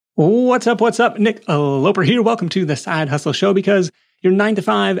What's up? What's up? Nick Loper here. Welcome to the Side Hustle Show, because your 9 to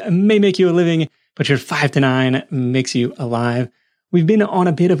 5 may make you a living, but your 5 to 9 makes you alive. We've been on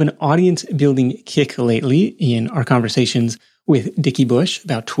a bit of an audience building kick lately in our conversations with Dickie Bush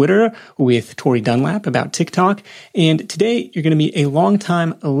about Twitter, with Tori Dunlap about TikTok, and today you're going to meet a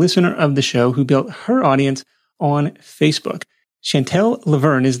longtime listener of the show who built her audience on Facebook. Chantel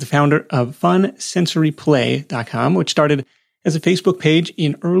Laverne is the founder of FunSensoryPlay.com, which started as a Facebook page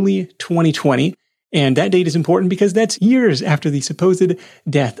in early 2020. And that date is important because that's years after the supposed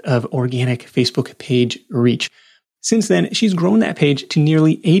death of organic Facebook page reach. Since then, she's grown that page to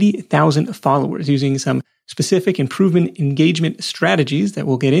nearly 80,000 followers using some specific and proven engagement strategies that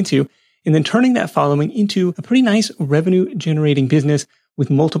we'll get into, and then turning that following into a pretty nice revenue-generating business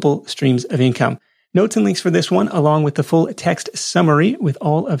with multiple streams of income. Notes and links for this one, along with the full text summary with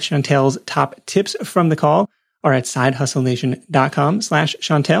all of Chantel's top tips from the call, are at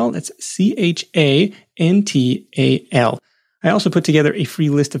sidehustlenation.com/Chantel. That's CHANTAL. I also put together a free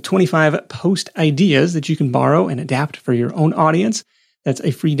list of 25 post ideas that you can borrow and adapt for your own audience. That's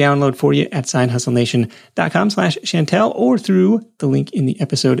a free download for you at sidehustlenation.com/Chantel or through the link in the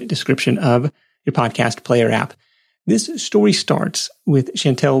episode description of your podcast player app. This story starts with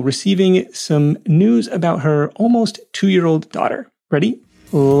Chantel receiving some news about her almost 2-year-old daughter. Ready?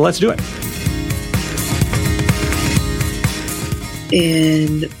 Let's do it.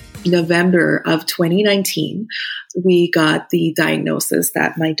 In November of 2019, we got the diagnosis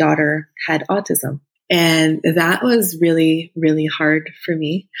that my daughter had autism. And that was really, really hard for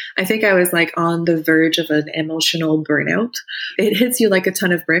me. I think I was like on the verge of an emotional burnout. It hits you like a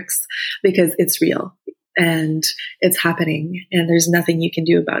ton of bricks because it's real and it's happening and there's nothing you can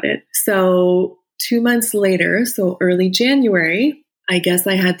do about it. So 2 months later, so early January, I guess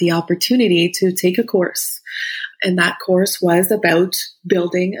I had the opportunity to take a course. And that course was about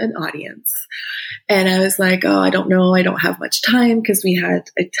building an audience. And I was like, oh, I don't know. I don't have much time, because we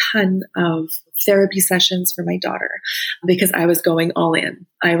had a ton of therapy sessions for my daughter because I was going all in.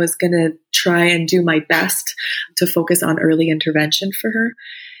 I was going to try and do my best to focus on early intervention for her.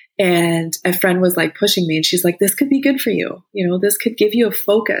 And a friend was like pushing me, and she's like, this could be good for you. You know, this could give you a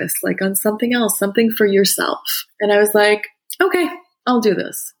focus, like on something else, something for yourself. And I was like, okay, I'll do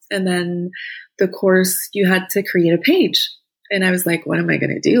this. And then the course, you had to create a page. And I was like, what am I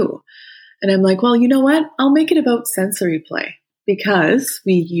going to do? And I'm like, well, you know what? I'll make it about sensory play, because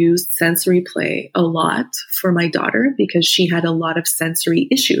we used sensory play a lot for my daughter because she had a lot of sensory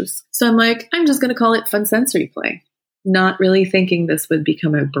issues. So I'm like, I'm just going to call it Fun Sensory Play. Not really thinking this would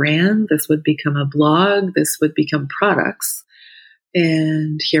become a brand, this would become a blog, this would become products.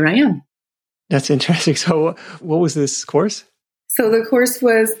 And here I am. That's interesting. So what was this course? So the course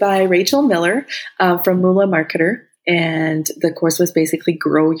was by Rachel Miller from Moolah Marketer. And the course was basically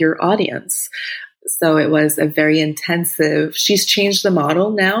grow your audience. So it was a very intensive, she's changed the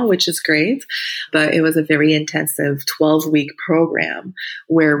model now, which is great, but it was a very intensive 12-week program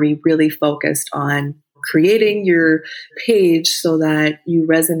where we really focused on creating your page so that you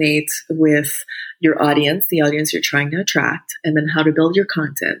resonate with your audience, the audience you're trying to attract, and then how to build your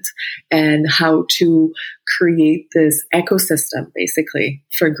content and how to create this ecosystem basically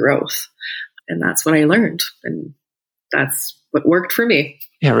for growth. And that's what I learned. And that's what worked for me.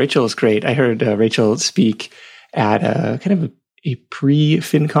 Yeah, Rachel is great. I heard Rachel speak at a kind of a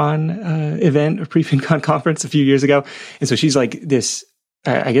pre-FinCon event or pre-FinCon conference a few years ago. And so she's like this,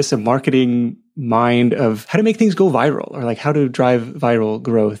 I guess, a marketing mind of how to make things go viral, or like how to drive viral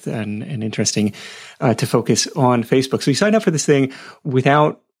growth, and interesting to focus on Facebook. So you signed up for this thing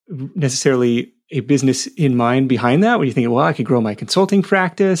without necessarily a business in mind behind that, where you think, well, I could grow my consulting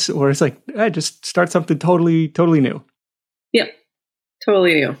practice, or it's like, I just start something totally new. Yeah,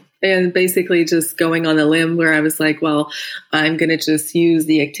 totally new. And basically just going on a limb where I was like, well, I'm going to just use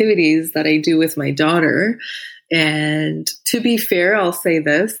the activities that I do with my daughter. And to be fair, I'll say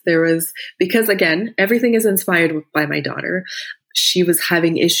this, because again, everything is inspired by my daughter. She was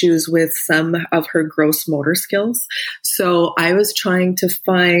having issues with some of her gross motor skills. So I was trying to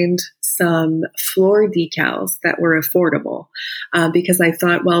find some floor decals that were affordable because I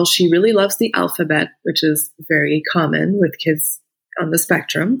thought, well, she really loves the alphabet, which is very common with kids on the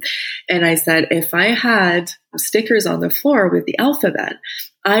spectrum. And I said, if I had stickers on the floor with the alphabet,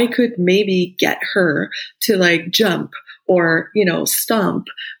 I could maybe get her to like jump or, stomp,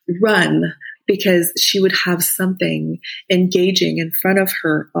 run, because she would have something engaging in front of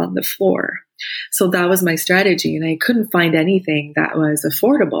her on the floor. So that was my strategy, and I couldn't find anything that was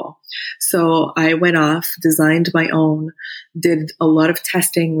affordable. So I went off, designed my own, did a lot of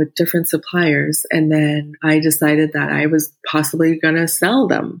testing with different suppliers, and then I decided that I was possibly going to sell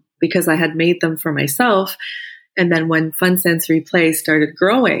them. because I had made them for myself. And then when Fun Sensory Play started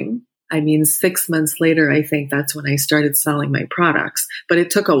growing, 6 months later, I think that's when I started selling my products. But it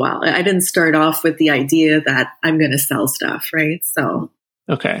took a while. I didn't start off with the idea that I'm going to sell stuff, right? So.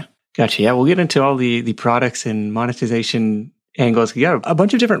 Okay. Gotcha. Yeah, we'll get into all the products and monetization angles. Yeah, a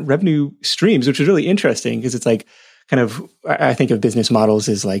bunch of different revenue streams, which is really interesting because it's like kind of, I think of business models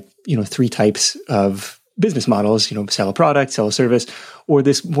as like, three types of business models, sell a product, sell a service, or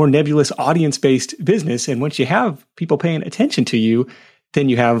this more nebulous audience-based business. And once you have people paying attention to you, then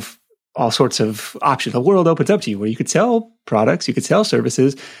you have all sorts of options. The world opens up to you where you could sell products, you could sell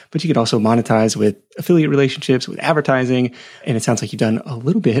services, but you could also monetize with affiliate relationships, with advertising. And it sounds like you've done a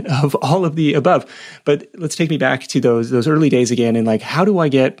little bit of all of the above. But let's take me back to those early days again. And like, how do I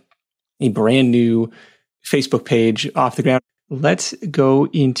get a brand new Facebook page off the ground? Let's go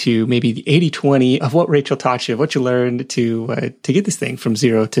into maybe the 80-20 of what Rachel taught you, what you learned to get this thing from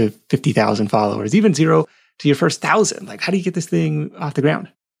 0 to 50,000 followers, even 0 to your first 1,000. Like, how do you get this thing off the ground?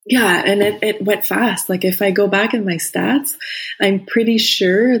 Yeah, and it went fast. Like if I go back in my stats, I'm pretty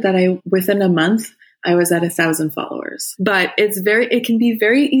sure that within a month, I was at 1,000 followers. But it can be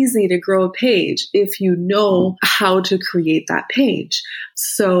very easy to grow a page if you know how to create that page.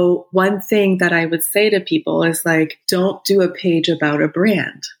 So one thing that I would say to people is like, don't do a page about a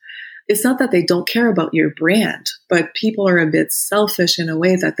brand. It's not that they don't care about your brand, but people are a bit selfish in a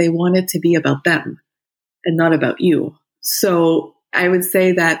way that they want it to be about them and not about you. So I would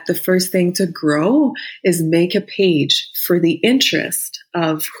say that the first thing to grow is make a page for the interest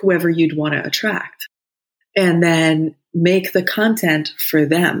of whoever you'd want to attract. And then make the content for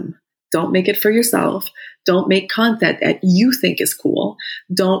them. Don't make it for yourself. Don't make content that you think is cool.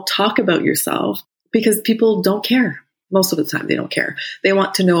 Don't talk about yourself because people don't care. Most of the time, they don't care. They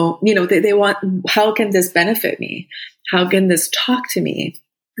want to know, they want, how can this benefit me? How can this talk to me?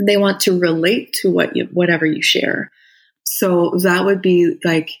 And they want to relate to whatever you share. So that would be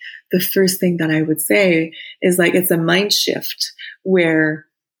like the first thing that I would say is like, it's a mind shift where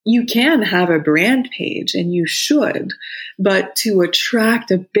you can have a brand page and you should, but to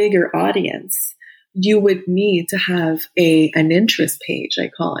attract a bigger audience, you would need to have an interest page, I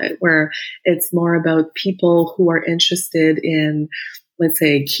call it, where it's more about people who are interested in, let's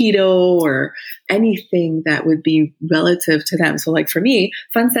say, keto or anything that would be relative to them. So like for me,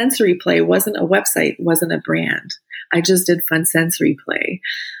 Fun Sensory Play wasn't a website, wasn't a brand. I just did Fun Sensory Play.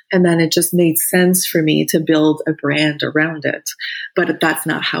 And then it just made sense for me to build a brand around it. But that's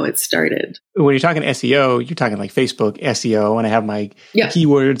not how it started. When you're talking SEO, you're talking like Facebook SEO, and I have my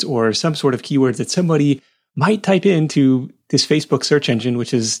keywords or some sort of keywords that somebody might type into this Facebook search engine,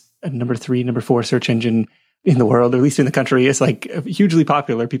 which is a number 3, number 4 search engine in the world, or at least in the country. It's like hugely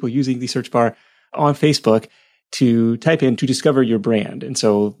popular, people using the search bar on Facebook to type in to discover your brand. And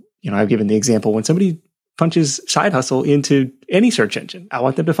so, I've given the example when somebody punches side hustle into any search engine, I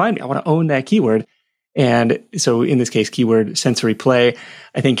want them to find me. I want to own that keyword. And so in this case, keyword sensory play,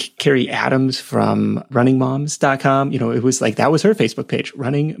 I think Carrie Adams from runningmoms.com, it was like, that was her Facebook page,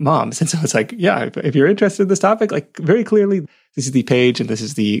 Running Moms. And so it's like, yeah, if you're interested in this topic, like very clearly, this is the page and this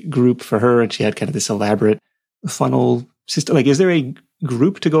is the group for her. And she had kind of this elaborate funnel system. Like, is there a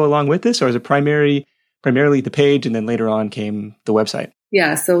group to go along with this, or is it primarily the page and then later on came the website?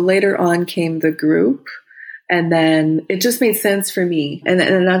 Yeah. So later on came the group. And then it just made sense for me. And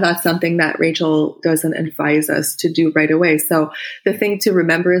that's something that Rachel doesn't advise us to do right away. So the thing to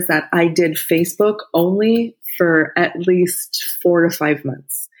remember is that I did Facebook only for at least 4 to 5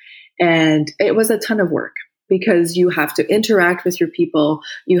 months. And it was a ton of work because you have to interact with your people.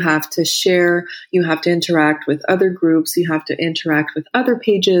 You have to share. You have to interact with other groups. You have to interact with other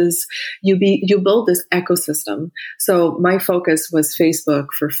pages. You build this ecosystem. So my focus was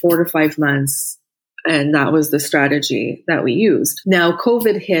Facebook for 4 to 5 months. And that was the strategy that we used. Now,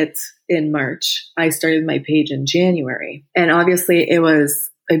 COVID hit in March. I started my page in January. And obviously it was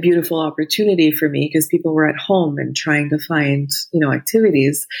a beautiful opportunity for me because people were at home and trying to find,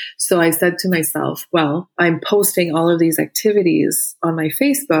 activities. So I said to myself, well, I'm posting all of these activities on my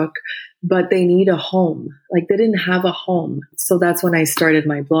Facebook, but they need a home. Like they didn't have a home. So that's when I started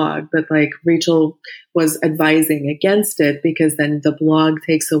my blog. But like Rachel was advising against it because then the blog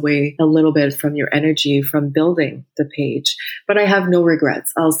takes away a little bit from your energy from building the page. But I have no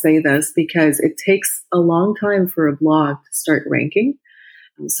regrets. I'll say this because it takes a long time for a blog to start ranking.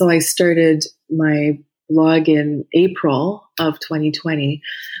 So I started my blog in April of 2020,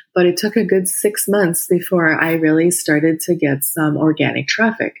 but it took a good 6 months before I really started to get some organic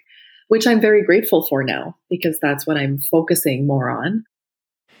traffic, which I'm very grateful for now because that's what I'm focusing more on.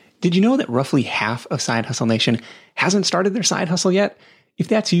 Did you know that roughly half of Side Hustle Nation hasn't started their side hustle yet? If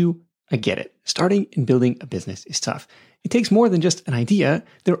that's you, I get it. Starting and building a business is tough. It takes more than just an idea.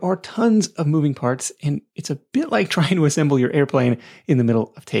 There are tons of moving parts, and it's a bit like trying to assemble your airplane in the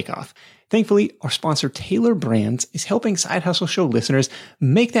middle of takeoff. Thankfully, our sponsor, Taylor Brands, is helping Side Hustle Show listeners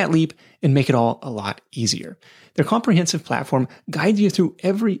make that leap and make it all a lot easier. Their comprehensive platform guides you through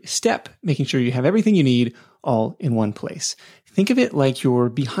every step, making sure you have everything you need all in one place. Think of it like your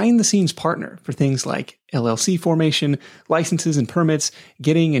behind-the-scenes partner for things like LLC formation, licenses and permits,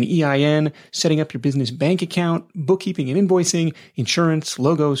 getting an EIN, setting up your business bank account, bookkeeping and invoicing, insurance,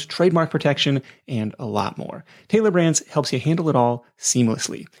 logos, trademark protection, and a lot more. Taylor Brands helps you handle it all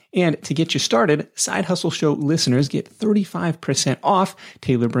seamlessly. And to get you started, Side Hustle Show listeners get 35% off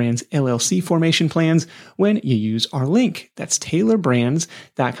Taylor Brands LLC formation plans when you use our link. That's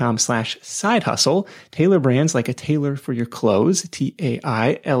taylorbrands.com/sidehustle. Taylor Brands, like a tailor for your clothes,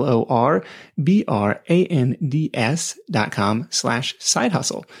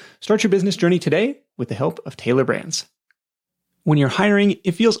 TAILORBRANDS.com/sidehustle. Start your business journey today with the help of Taylor Brands. When you're hiring,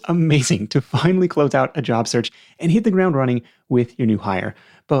 it feels amazing to finally close out a job search and hit the ground running with your new hire.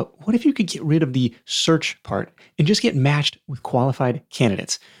 But what if you could get rid of the search part and just get matched with qualified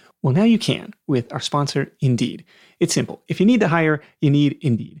candidates? Well, now you can with our sponsor, Indeed. It's simple. If you need to hire, you need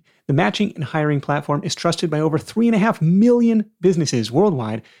Indeed. The matching and hiring platform is trusted by over 3.5 million businesses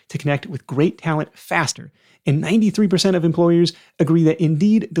worldwide to connect with great talent faster. And 93% of employers agree that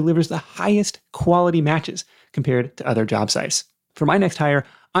Indeed delivers the highest quality matches compared to other job sites. For my next hire,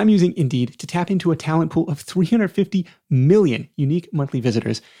 I'm using Indeed to tap into a talent pool of 350 million unique monthly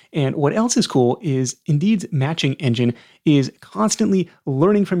visitors. And what else is cool is Indeed's matching engine is constantly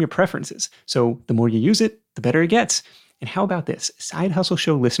learning from your preferences. So the more you use it, the better it gets. And how about this? Side Hustle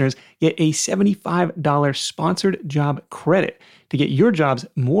Show listeners get a $75 sponsored job credit to get your jobs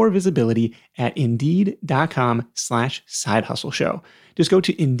more visibility at Indeed.com/sidehustleshow. Just go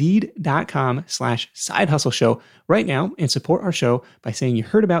to Indeed.com/sidehustleshow right now and support our show by saying you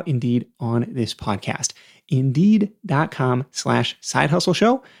heard about Indeed on this podcast.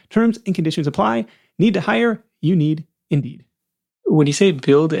 Indeed.com/sidehustleshow. Terms and conditions apply. Need to hire? You need Indeed. When you say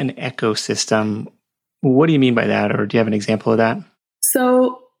build an ecosystem, what do you mean by that? Or do you have an example of that?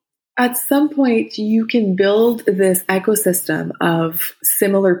 So at some point, you can build this ecosystem of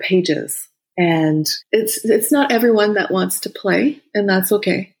similar pages. And it's not everyone that wants to play, and that's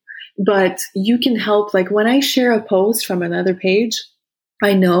okay. But you can help, like when I share a post from another page,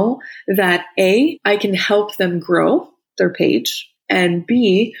 I know that A, I can help them grow their page. And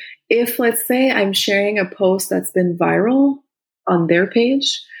B, if let's say I'm sharing a post that's been viral on their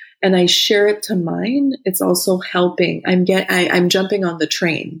page, and I share it to mine, it's also helping. I'm jumping on the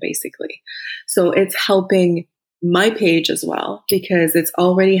train, basically. So it's helping my page as well because it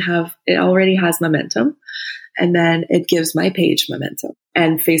already has momentum, and then it gives my page momentum.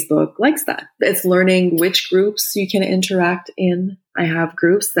 And Facebook likes that. It's learning which groups you can interact in. I have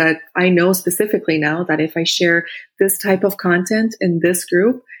groups that I know specifically now that if I share this type of content in this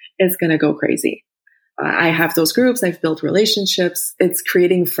group, it's going to go crazy. I have those groups. I've built relationships. It's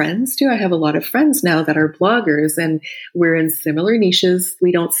creating friends too. I have a lot of friends now that are bloggers, and we're in similar niches.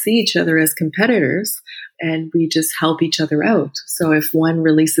 We don't see each other as competitors, and we just help each other out. So if one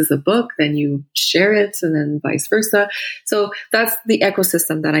releases a book, then you share it, and then vice versa. So that's the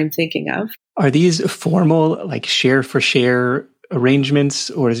ecosystem that I'm thinking of. Are these formal, like share for share arrangements,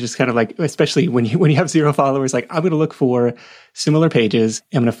 or is it just kind of like, especially when you have 0 followers, like I'm going to look for similar pages,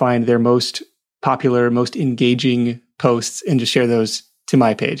 I'm going to find their most popular, most engaging posts and just share those to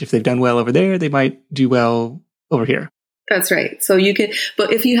my page. If they've done well over there, they might do well over here. That's right. So you can,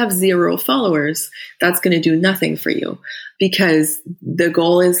 but if you have 0 followers, that's going to do nothing for you because the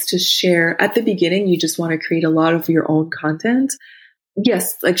goal is to share. At the beginning, you just want to create a lot of your own content.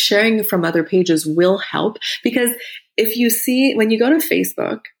 Yes, like sharing from other pages will help because if you see, when you go to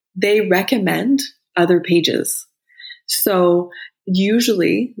Facebook, they recommend other pages. So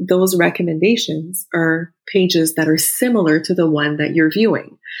usually those recommendations are pages that are similar to the one that you're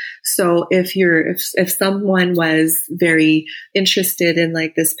viewing. So if someone was very interested in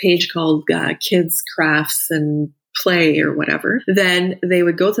like this page called Kids Crafts and Play or whatever, then they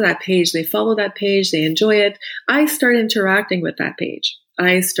would go to that page, they follow that page, they enjoy it. I start interacting with that page.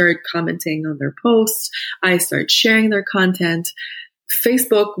 I start commenting on their posts. I start sharing their content.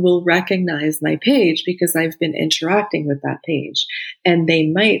 Facebook will recognize my page because I've been interacting with that page, and they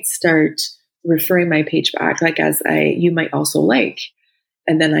might start referring my page back, like you might also like,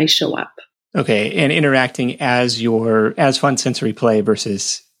 and then I show up. Okay, and interacting as Fun Sensory Play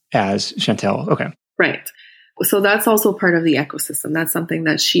versus as Chantel. Okay, right. So that's also part of the ecosystem. That's something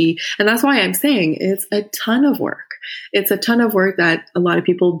that and that's why I'm saying it's a ton of work. It's a ton of work that a lot of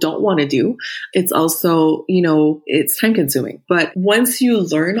people don't want to do. It's also, it's time consuming. But once you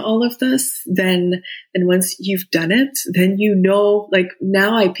learn all of this, and once you've done it, then like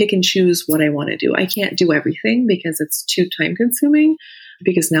now I pick and choose what I want to do. I can't do everything because it's too time consuming,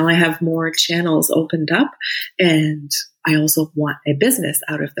 because now I have more channels opened up and I also want a business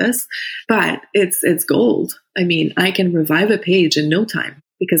out of this. But it's gold. I mean, I can revive a page in no time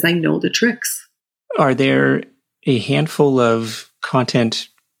because I know the tricks. Are there a handful of content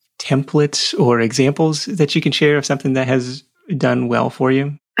templates or examples that you can share of something that has done well for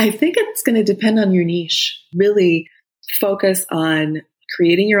you? I think it's going to depend on your niche. Really focus on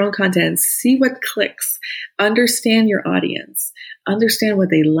creating your own content, see what clicks, understand your audience, understand what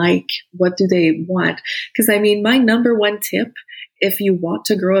they like, what do they want. Because I mean, my number one tip, if you want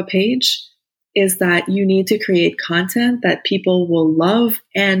to grow a page, is that you need to create content that people will love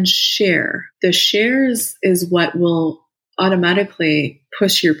and share. The shares is what will automatically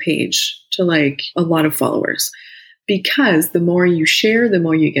push your page to like a lot of followers. Because the more you share, the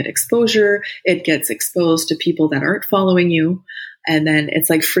more you get exposure. It gets exposed to people that aren't following you. And then it's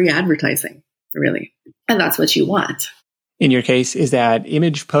like free advertising, really. And that's what you want. In your case, is that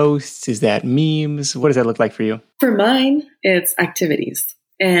image posts? Is that memes? What does that look like for you? For mine, it's activities.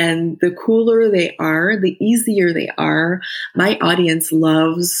 And the cooler they are, the easier they are. My audience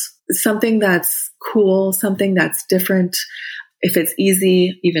loves something that's cool, something that's different. If it's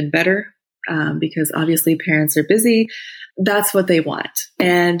easy, even better, because obviously parents are busy. That's what they want.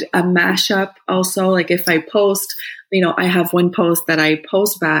 And a mashup also, like if I post, I have one post that I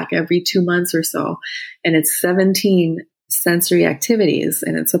post back every 2 months or so, and it's 17 sensory activities,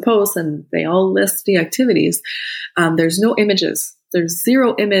 and it's a post and they all list the activities. There's no images. There's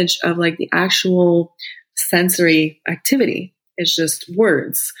zero image of like the actual sensory activity. It's just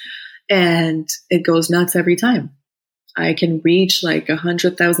words, and it goes nuts every time. I can reach like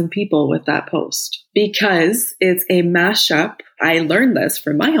 100,000 people with that post because it's a mashup. I learned this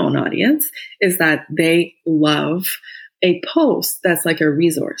from my own audience, is that they love a post that's like a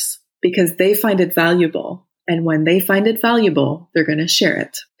resource because they find it valuable. And when they find it valuable, they're going to share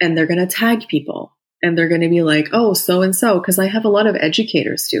it and they're going to tag people and they're going to be like, oh, so-and-so, because I have a lot of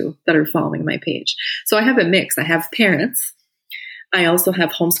educators too that are following my page. So I have a mix. I have parents. I also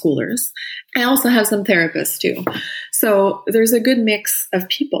have homeschoolers. I also have some therapists too. So there's a good mix of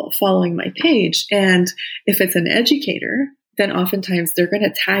people following my page. And if it's an educator, then oftentimes they're going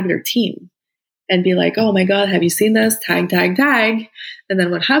to tag their team and be like, oh my God, have you seen this? Tag, tag, tag. And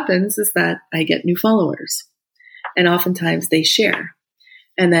then what happens is that I get new followers. And oftentimes they share.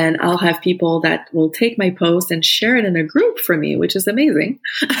 And then I'll have people that will take my post and share it in a group for me, which is amazing.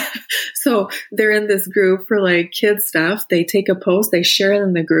 So they're in this group for like kids stuff. They take a post, they share it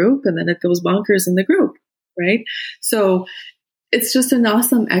in the group, and then it goes bonkers in the group, right? So it's just an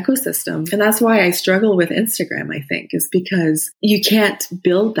awesome ecosystem. And that's why I struggle with Instagram, I think, is because you can't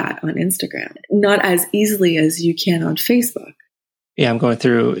build that on Instagram, not as easily as you can on Facebook. Yeah, I'm going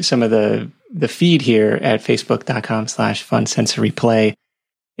through some of the feed here at facebook.com/funsensoryplay.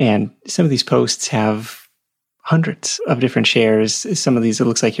 And some of these posts have hundreds of different shares. Some of these, it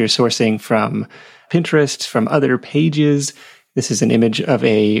looks like you're sourcing from Pinterest, from other pages. This is an image of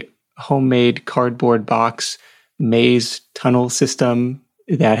a homemade cardboard box maze tunnel system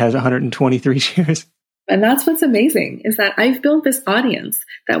that has 123 shares. And that's what's amazing, is that I've built this audience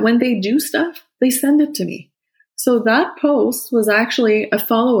that when they do stuff, they send it to me. So that post was actually a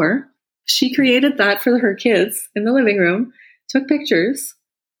follower. She created that for her kids in the living room, took pictures.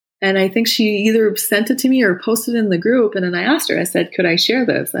 And I think she either sent it to me or posted it in the group. And then I asked her, I said, could I share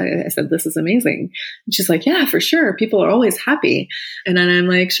this? I said, this is amazing. And she's like, yeah, for sure. People are always happy. And then I'm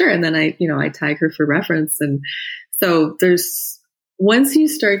like, sure. And then I tag her for reference. And so once you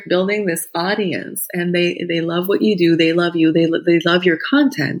start building this audience and they love what you do, they love you, they love your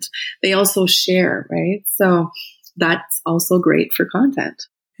content, they also share, right? So that's also great for content.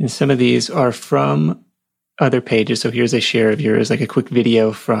 And some of these are from other pages. So here's a share of yours, like a quick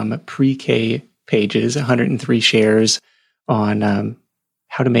video from pre-K pages, 103 shares on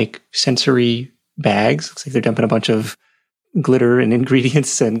how to make sensory bags. Looks like they're dumping a bunch of glitter and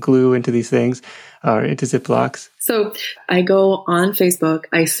ingredients and glue into these things, or into Ziplocs. So I go on Facebook,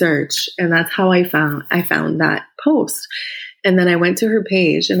 I search, and that's how I found that post. And then I went to her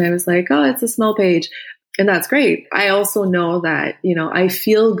page and I was like, oh, it's a small page. And that's great. I also know that, I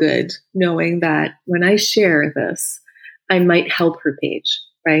feel good knowing that when I share this, I might help her page,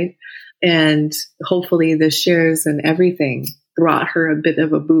 right? And hopefully the shares and everything brought her a bit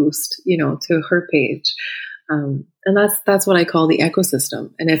of a boost, to her page. And that's what I call the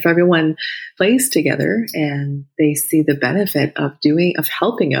ecosystem. And if everyone plays together and they see the benefit of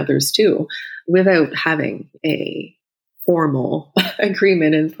helping others too, without having a formal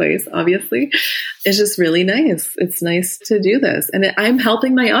agreement in place, obviously, it's just really nice. It's nice to do this. And I'm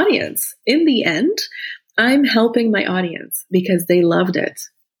helping my audience. In the end, I'm helping my audience because they loved it.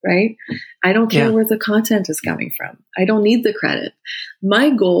 Right? I don't care where the content is coming from. I don't need the credit.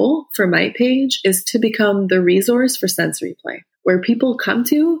 My goal for my page is to become the resource for sensory play, where people come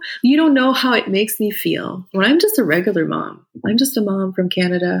to. You don't know how it makes me feel when I'm just a regular mom. I'm just a mom from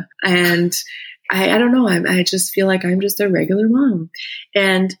Canada, and I don't know. I just feel like I'm just a regular mom,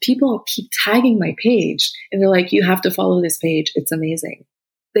 and people keep tagging my page, and they're like, "You have to follow this page. It's amazing."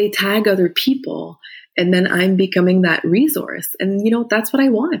 They tag other people. And then I'm becoming that resource. And, that's what I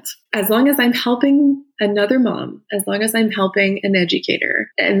want. As long as I'm helping another mom, as long as I'm helping an educator,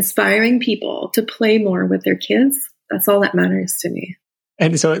 inspiring people to play more with their kids, that's all that matters to me.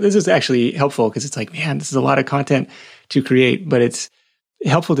 And so this is actually helpful because it's like, man, this is a lot of content to create, but it's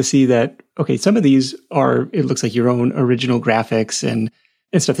helpful to see that, okay, some of these are, it looks like your own original graphics and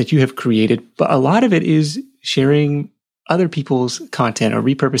stuff that you have created, but a lot of it is sharing other people's content or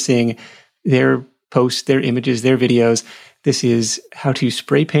repurposing their posts, their images, their videos. This is how to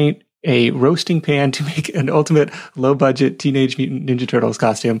spray paint a roasting pan to make an ultimate low budget Teenage Mutant Ninja Turtles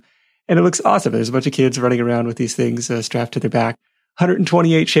costume. And it looks awesome. There's a bunch of kids running around with these things strapped to their back.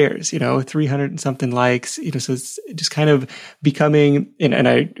 128 shares, 300 and something likes, so it's just kind of becoming, and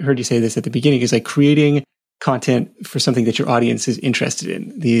I heard you say this at the beginning, is like creating content for something that your audience is interested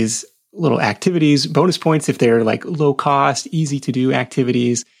in. These little activities, bonus points if they're like low cost, easy to do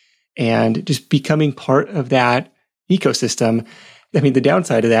activities, and just becoming part of that ecosystem. I mean, the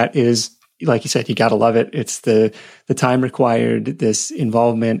downside of that is, like you said, you got to love it. It's the time required, this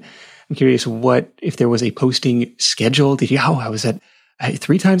involvement. I'm curious if there was a posting schedule. I was at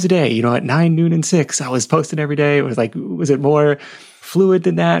 3 times a day, at 9, noon, and 6, I was posting every day. It was like, was it more fluid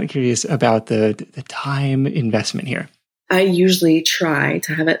than that? I'm curious about the time investment here. I usually try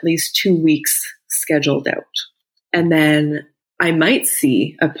to have at least 2 weeks scheduled out. And then I might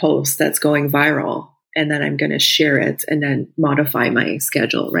see a post that's going viral, and then I'm going to share it and then modify my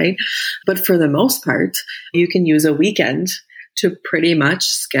schedule, right? But for the most part, you can use a weekend to pretty much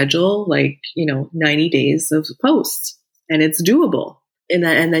schedule 90 days of posts, and it's doable. And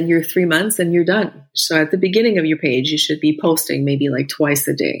then you're 3 months and you're done. So at the beginning of your page, you should be posting maybe like twice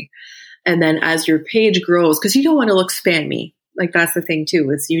a day. And then as your page grows, because you don't want to look spammy. Like that's the thing too,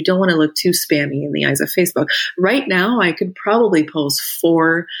 is you don't want to look too spammy in the eyes of Facebook. Right now, I could probably post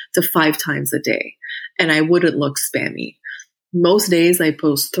 4 to 5 times a day and I wouldn't look spammy. Most days I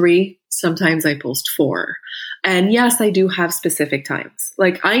post 3, sometimes I post 4. And yes, I do have specific times.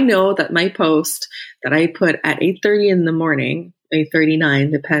 Like I know that my post that I put at 8:30 in the morning,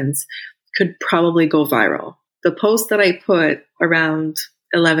 8:39, depends, could probably go viral. The post that I put around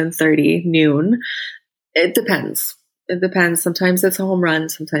 11:30 noon, it depends. It depends. Sometimes it's a home run,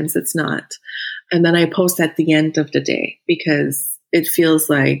 sometimes it's not. And then I post at the end of the day because it feels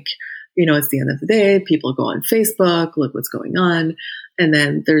like, it's the end of the day. People go on Facebook, look what's going on. And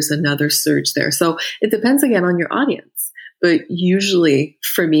then there's another surge there. So it depends again on your audience. But usually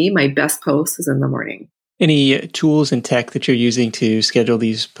for me, my best post is in the morning. Any tools and tech that you're using to schedule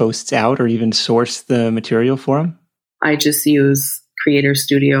these posts out or even source the material for them? I just use Creator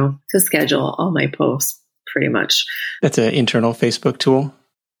Studio to schedule all my posts. Pretty much. That's an internal Facebook tool?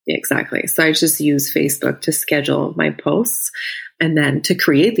 Exactly. So I just use Facebook to schedule my posts. And then to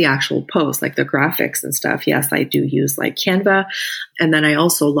create the actual post, like the graphics and stuff, yes, I do use like Canva. And then I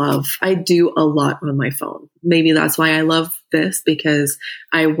do a lot on my phone. Maybe that's why I love this, because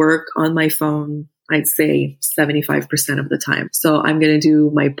I work on my phone, I'd say 75% of the time. So I'm going to do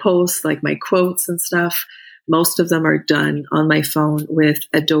my posts, like my quotes and stuff. Most of them are done on my phone with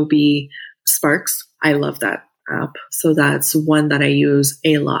Adobe Sparks. I love that app. So that's one that I use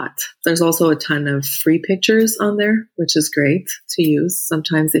a lot. There's also a ton of free pictures on there, which is great to use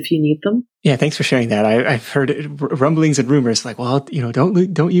sometimes if you need them. Yeah, thanks for sharing that. I've heard rumblings and rumors like, well,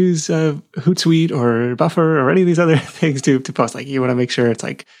 don't use Hootsuite or Buffer or any of these other things to post. Like, you want to make sure it's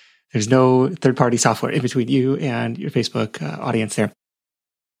like there's no third-party software in between you and your Facebook audience there.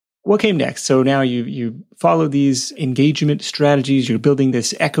 What came next? So now you follow these engagement strategies. You're building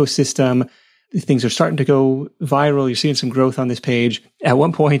this ecosystem. Things are starting to go viral. You're seeing some growth on this page. At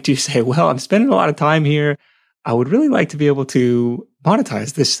one point, do you say, well, I'm spending a lot of time here. I would really like to be able to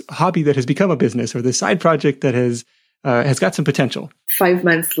monetize this hobby that has become a business or this side project that has got some potential? 5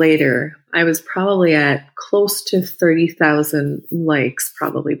 months later, I was probably at close to 30,000 likes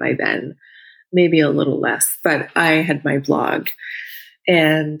probably by then. maybe a little less, but I had my blog.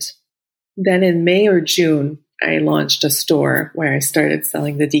 And then in May or June, I launched a store where I started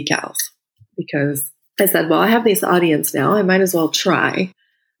selling the decals because I said, well, I have this audience now. I might as well try.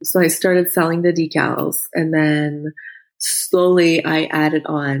 So I started selling the decals, and then slowly I added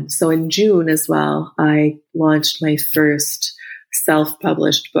on. So in June as well, I launched my first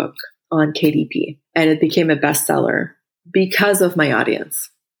self-published book on KDP, and it became a bestseller because of my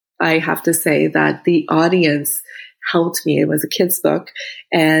audience. I have to say that the audience helped me. It was a kid's book,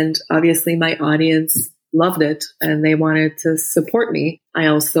 and obviously my audience loved it and they wanted to support me. I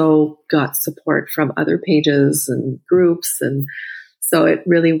also got support from other pages and groups, and so it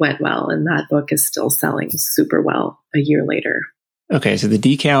really went well. And that book is still selling super well a year later. Okay, so the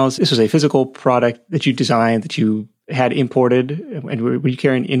decals, this was a physical product that you designed, that you had imported. And were you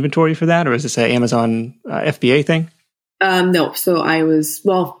carrying inventory for that, or is this an Amazon FBA thing? No. So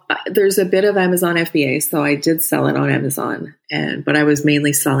there's a bit of Amazon FBA. So I did sell it on Amazon, but I was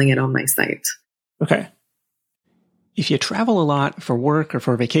mainly selling it on my site. Okay. If you travel a lot for work or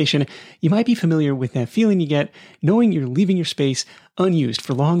for vacation, you might be familiar with that feeling you get knowing you're leaving your space unused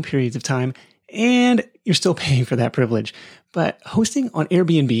for long periods of time, and you're still paying for that privilege. But hosting on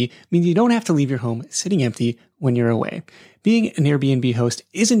Airbnb means you don't have to leave your home sitting empty when you're away. Being an Airbnb host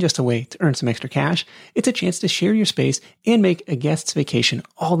isn't just a way to earn some extra cash. It's a chance to share your space and make a guest's vacation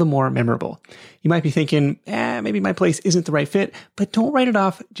all the more memorable. You might be thinking, maybe my place isn't the right fit, but don't write it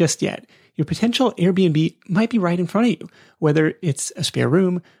off just yet. Your potential Airbnb might be right in front of you. Whether it's a spare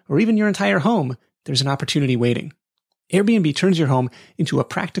room or even your entire home, there's an opportunity waiting. Airbnb turns your home into a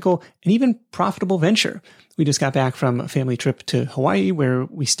practical and even profitable venture. We just got back from a family trip to Hawaii where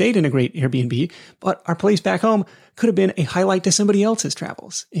we stayed in a great Airbnb, but our place back home could have been a highlight to somebody else's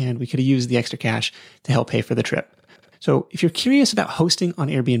travels, and we could have used the extra cash to help pay for the trip. So if you're curious about hosting on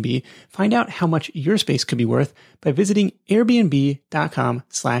Airbnb, find out how much your space could be worth by visiting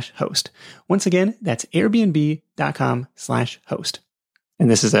airbnb.com/host. Once again, that's airbnb.com/host. And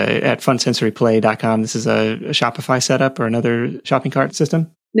this is at funsensoryplay.com. This is a Shopify setup or another shopping cart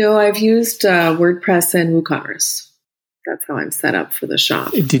system? No, I've used WordPress and WooCommerce. That's how I'm set up for the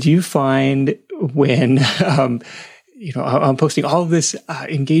shop. Did you find when, I'm posting all of this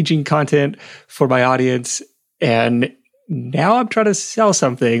engaging content for my audience, and now I'm trying to sell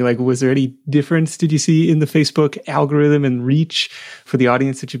something, like, was there any difference, did you see, in the Facebook algorithm and reach for the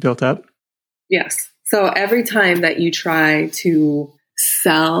audience that you built up? Yes. So every time that you try to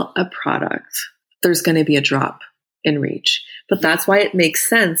sell a product, there's going to be a drop in reach. But that's why it makes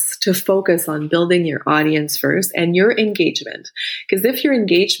sense to focus on building your audience first and your engagement. Because if your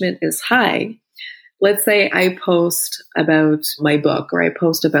engagement is high, let's say I post about my book or I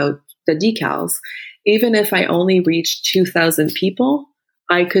post about the decals, even if I only reach 2,000 people,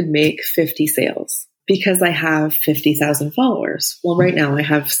 I could make 50 sales because I have 50,000 followers. Well, right now I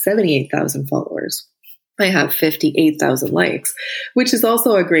have 78,000 followers. I have 58,000 likes, which is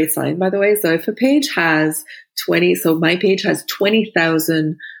also a great sign, by the way. So if a page has my page has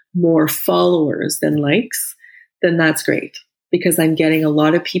 20,000 more followers than likes, then that's great because I'm getting a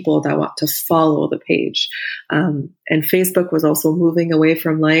lot of people that want to follow the page. And Facebook was also moving away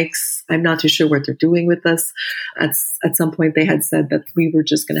from likes. I'm not too sure what they're doing with this. At some point, they had said that we were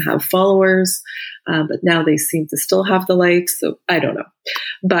just going to have followers, but now they seem to still have the likes. So I don't know.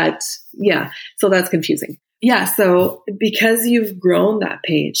 But yeah, so that's confusing. Yeah, so because you've grown that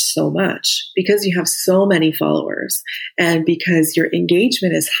page so much, because you have so many followers, and because your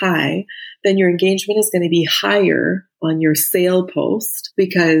engagement is high, then your engagement is going to be higher on your sale post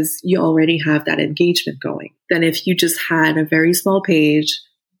because you already have that engagement going than if you just had a very small page,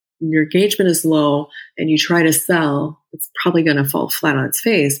 your engagement is low, and you try to sell, it's probably going to fall flat on its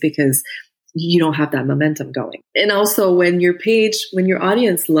face because you don't have that momentum going. And also when your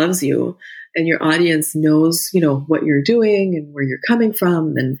audience loves you and your audience knows, what you're doing and where you're coming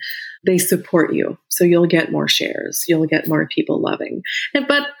from, and they support you. So you'll get more shares. You'll get more people loving.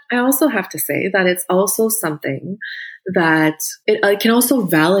 But I also have to say that it's also something that it can also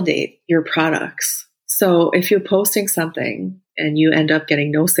validate your products. So if you're posting something and you end up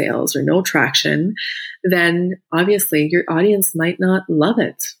getting no sales or no traction, then obviously your audience might not love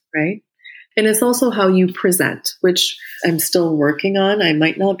it, right? And it's also how you present, which I'm still working on. I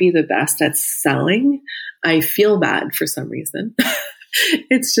might not be the best at selling. I feel bad for some reason.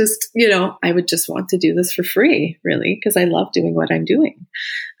 It's just, I would just want to do this for free, really, because I love doing what I'm doing.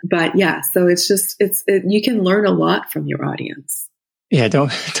 But yeah, so you can learn a lot from your audience. Yeah,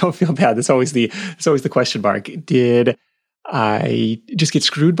 don't feel bad. That's always the question mark. Did I just get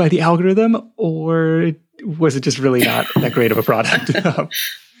screwed by the algorithm, or was it just really not that great of a product?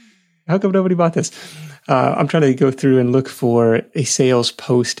 How come nobody bought this? I'm trying to go through and look for a sales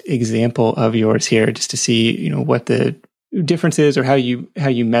post example of yours here just to see, what the difference is or how you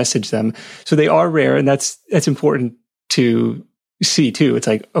message them. So they are rare, and that's important to see too. It's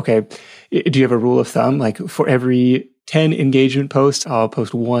like, okay, do you have a rule of thumb? Like for every 10 engagement posts, I'll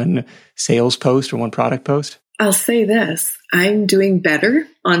post one sales post or one product post? I'll say this. I'm doing better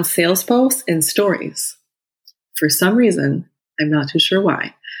on sales posts and stories. For some reason, I'm not too sure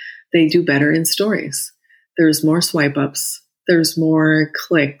why. They do better in stories. There's more swipe ups. There's more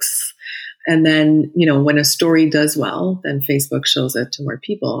clicks. And then, when a story does well, then Facebook shows it to more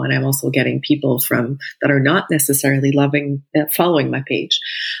people. And I'm also getting people that are not necessarily following my page.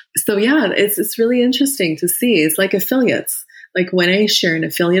 So yeah, it's really interesting to see. It's like affiliates. Like when I share an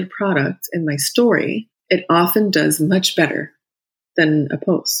affiliate product in my story, it often does much better than a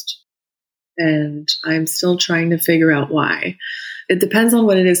post. And I'm still trying to figure out why. It depends on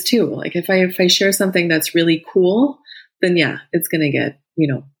what it is too. Like if I share something that's really cool, then yeah, it's going to get,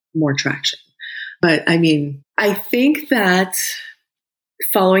 more traction. But I think that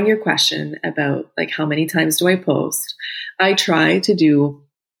following your question about like how many times do I post, I try to do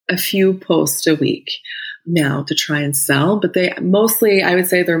a few posts a week now to try and sell, but I would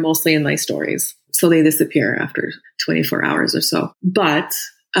say they're mostly in my stories. So they disappear after 24 hours or so. But,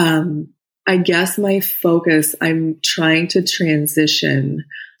 I guess my focus, I'm trying to transition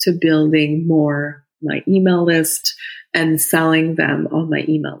to building more my email list and selling them on my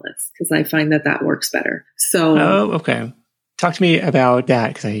email list because I find that works better. So, okay. Talk to me about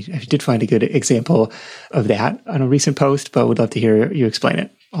that because I did find a good example of that on a recent post, but would love to hear you explain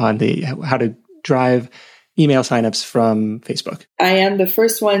it on how to drive email signups from Facebook. I am the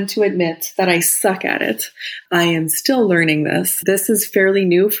first one to admit that I suck at it. I am still learning this. This is fairly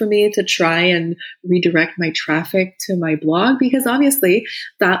new for me to try and redirect my traffic to my blog because obviously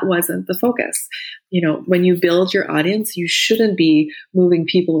that wasn't the focus. When you build your audience, you shouldn't be moving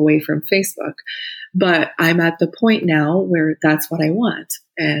people away from Facebook. But I'm at the point now where that's what I want.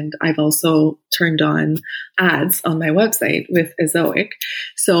 And I've also turned on ads on my website with Ezoic.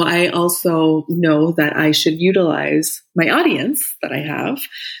 So I also know that I should utilize my audience that I have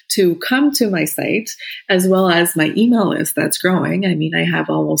to come to my site as well as my email list that's growing. I have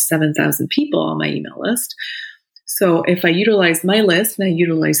almost 7,000 people on my email list. So if I utilize my list and I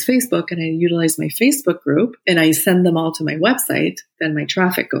utilize Facebook and I utilize my Facebook group and I send them all to my website, then my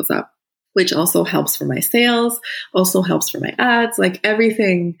traffic goes up, which also helps for my sales, also helps for my ads, like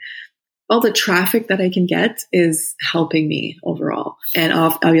everything, all the traffic that I can get is helping me overall. And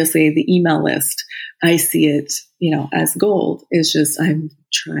obviously the email list, I see it, as gold. It's just, I'm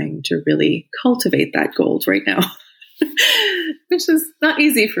trying to really cultivate that gold right now, which is not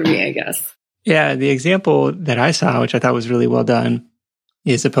easy for me, I guess. Yeah. The example that I saw, which I thought was really well done,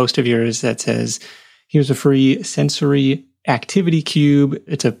 is a post of yours that says, here's a free sensory activity cube.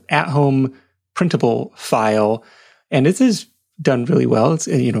 It's a at-home printable file, and it is done really well. It's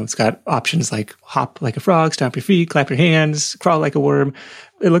it's got options like hop like a frog, stomp your feet, clap your hands, crawl like a worm.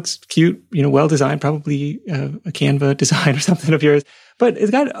 It looks cute, well designed, probably a Canva design or something of yours. But it's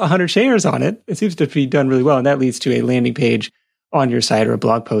got 100 shares on it. It seems to be done really well, and that leads to a landing page on your site or a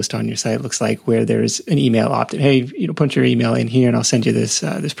blog post on your site. It looks like where there's an email opt-in. Hey, put your email in here, and I'll send you this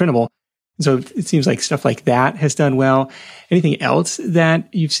printable. So it seems like stuff like that has done well. Anything else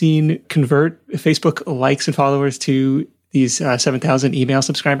that you've seen convert Facebook likes and followers to these 7,000 email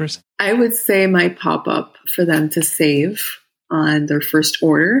subscribers? I would say my pop-up for them to save on their first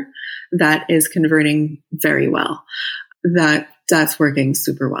order, that is converting very well. That's working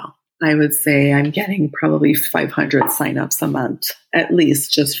super well. I would say I'm getting probably 500 signups a month, at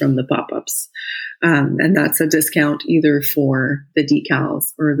least just from the pop-ups. And that's a discount either for the decals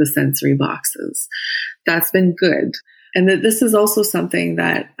or the sensory boxes. That's been good. And this is also something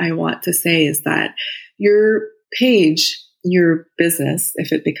that I want to say is that your page, your business,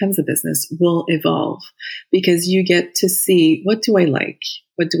 if it becomes a business, will evolve because you get to see, what do I like?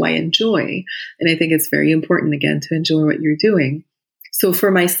 What do I enjoy? And I think it's very important, again, to enjoy what you're doing. So for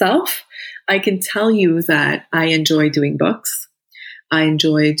myself, I can tell you that I enjoy doing books. I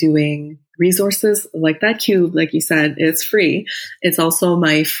enjoy doing resources like that cube. Like you said, it's free. It's also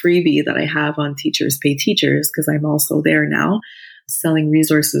my freebie that I have on Teachers Pay Teachers because I'm also there now selling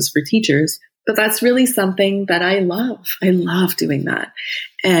resources for teachers. But that's really something that I love. I love doing that.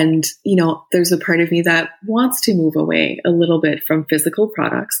 And, there's a part of me that wants to move away a little bit from physical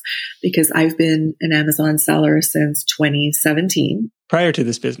products because I've been an Amazon seller since 2017. Prior to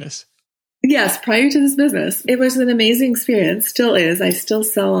this business. Yes, prior to this business, it was an amazing experience, still is. I still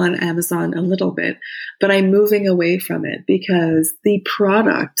sell on Amazon a little bit, but I'm moving away from it because the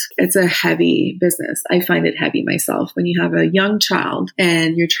product, it's a heavy business. I find it heavy myself. When you have a young child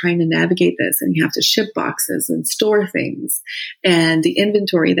and you're trying to navigate this and you have to ship boxes and store things and the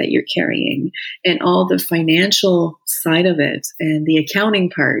inventory that you're carrying and all the financial side of it and the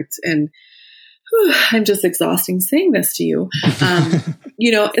accounting part and I'm just exhausting saying this to you.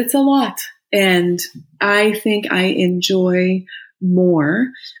 It's a lot. And I think I enjoy more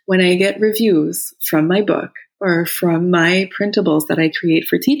when I get reviews from my book or from my printables that I create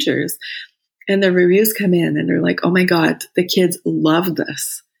for teachers. And the reviews come in and they're like, oh my God, the kids love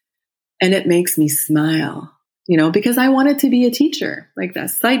this. And it makes me smile. Because I wanted to be a teacher. Like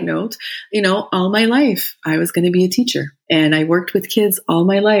that side note, all my life I was going to be a teacher and I worked with kids all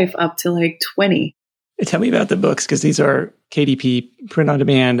my life up to like 20. Tell me about the books because these are KDP, print on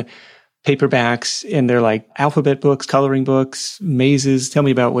demand, paperbacks, and they're like alphabet books, coloring books, mazes. Tell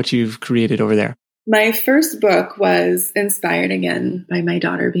me about what you've created over there. My first book was inspired again by my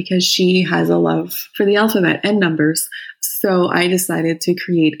daughter because she has a love for the alphabet and numbers. So I decided to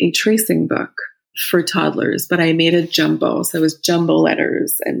create a tracing book for toddlers, but I made a jumbo. So it was jumbo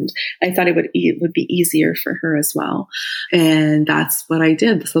letters and I thought it would be easier for her as well. And that's what I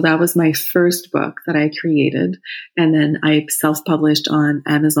did. So that was my first book that I created. And then I self-published on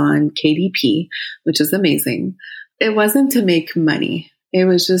Amazon KDP, which is amazing. It wasn't to make money. It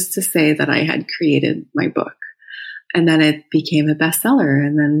was just to say that I had created my book. And then it became a bestseller.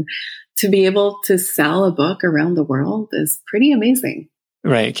 And then to be able to sell a book around the world is pretty amazing.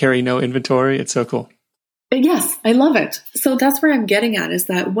 Right. Carry no inventory. It's so cool. Yes, I love it. So that's where I'm getting at is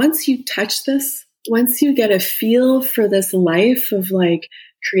that once you touch this, once you get a feel for this life of like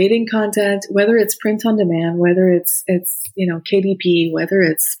creating content, whether it's print on demand, whether it's KDP, whether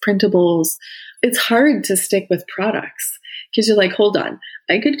it's printables, it's hard to stick with products because you're like, hold on,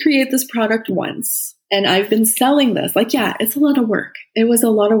 I could create this product once and I've been selling this. Like, yeah, it's a lot of work. It was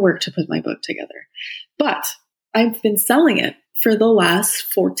a lot of work to put my book together, but I've been selling it for the last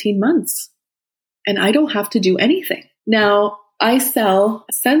 14 months and I don't have to do anything. Now I sell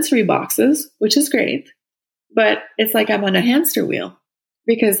sensory boxes, which is great, but it's like I'm on a hamster wheel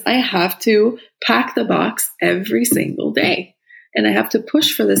because I have to pack the box every single day and I have to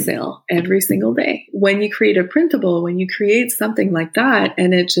push for the sale every single day. When you create a printable, when you create something like that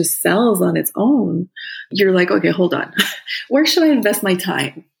and it just sells on its own, you're like, okay, hold on. Where should I invest my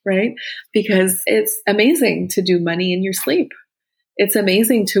time? Right? Because it's amazing to do money in your sleep. It's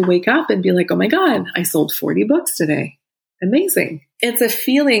amazing to wake up and be like, oh my God, I sold 40 books today. Amazing. It's a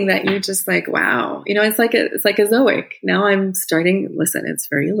feeling that you're just like, wow, it's like a Zoic. Now I'm starting, listen, it's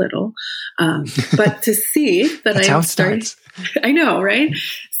very little. But to see that That's I'm how it starting, starts. I know, right?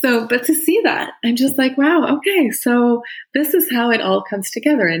 So, but to see that, I'm just like, wow, okay, so this is how it all comes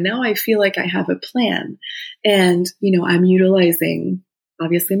together. And now I feel like I have a plan and, I'm utilizing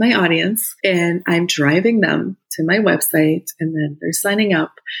obviously my audience and I'm driving them to my website and then they're signing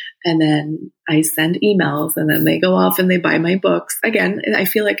up and then I send emails and then they go off and they buy my books. Again, I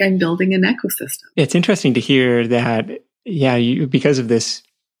feel like I'm building an ecosystem. It's interesting to hear that, you because of this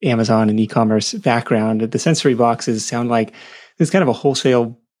Amazon and e-commerce background, the sensory boxes sound like this kind of a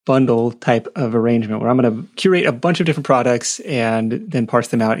wholesale bundle type of arrangement where I'm going to curate a bunch of different products and then parse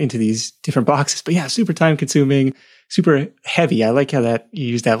them out into these different boxes. But yeah, super time consuming, super heavy. I like how that you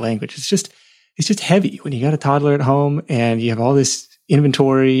use that language. It's just heavy when you got a toddler at home and you have all this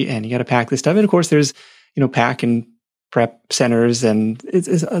inventory and you got to pack this stuff. And of course there's, pack and prep centers and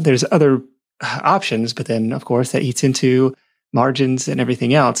there's other options, but then of course that eats into margins and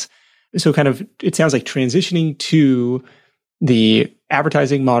everything else. So kind of, it sounds like transitioning to the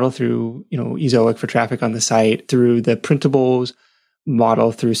advertising model through, eZoic for traffic on the site, through the printables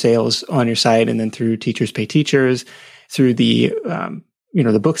model through sales on your site, and then through Teachers Pay Teachers, through the,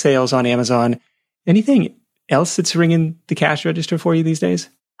 the book sales on Amazon. Anything else that's ringing the cash register for you these days?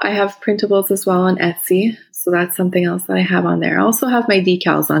 I have printables as well on Etsy. So that's something else that I have on there. I also have my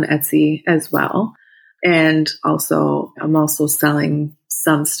decals on Etsy as well. And I'm also selling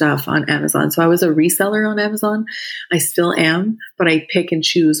some stuff on Amazon. So I was a reseller on Amazon. I still am, but I pick and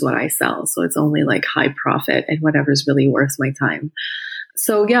choose what I sell. So it's only like high profit and whatever's really worth my time.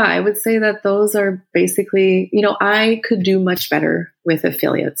 So yeah, I would say that those are basically, I could do much better with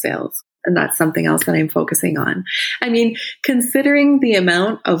affiliate sales. And that's something else that I'm focusing on. I mean, considering the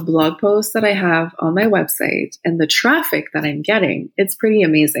amount of blog posts that I have on my website and the traffic that I'm getting, it's pretty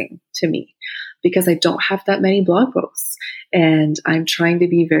amazing to me because I don't have that many blog posts and I'm trying to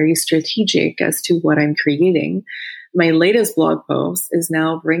be very strategic as to what I'm creating. my latest blog post is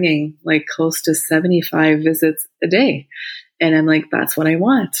now bringing like close to 75 visits a day. And I'm like, that's what I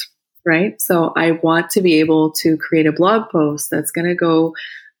want, right? So I want to be able to create a blog post that's going to go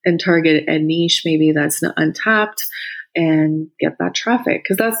and target a niche maybe that's untapped and get that traffic.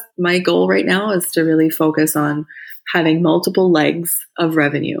 Because that's my goal right now, is to really focus on having multiple legs of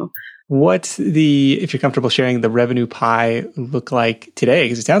revenue. What's if you're comfortable sharing, the revenue pie look like today?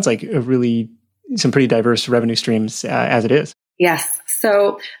 Because it sounds like some pretty diverse revenue streams as it is. Yes.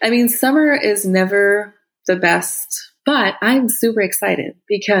 So, I mean, summer is never the best, but I'm super excited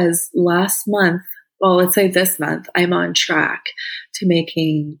because let's say this month, I'm on track to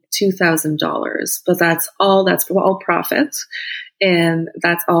making $2,000, but that's all profit. And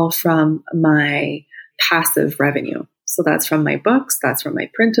that's all from my passive revenue. So that's from my books, that's from my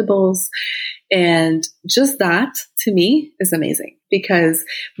printables. And just that to me is amazing, because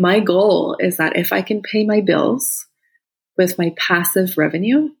my goal is that if I can pay my bills with my passive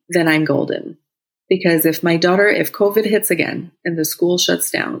revenue, then I'm golden. Because if COVID hits again and the school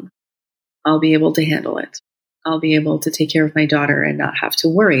shuts down, I'll be able to handle it. I'll be able to take care of my daughter and not have to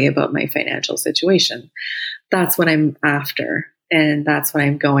worry about my financial situation. That's what I'm after. And that's what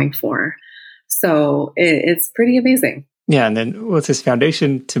I'm going for. So it's pretty amazing. Yeah. And then what's this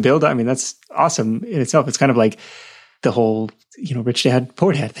foundation to build? I mean, that's awesome in itself. It's kind of like the whole, rich dad,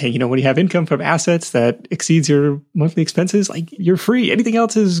 poor dad thing. When you have income from assets that exceeds your monthly expenses, like, you're free. Anything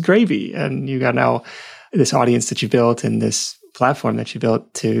else is gravy. And you got now this audience that you built and this platform that you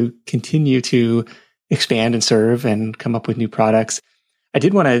built to continue to expand and serve and come up with new products. I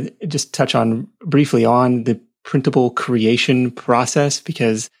did want to just touch on briefly on the printable creation process,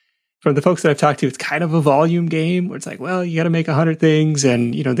 because from the folks that I've talked to, it's kind of a volume game where it's like, well, you got to make 100 things.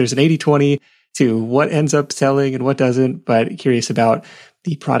 And, there's an 80-20 to what ends up selling and what doesn't. But curious about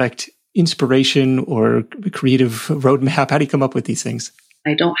the product inspiration or creative roadmap. How do you come up with these things?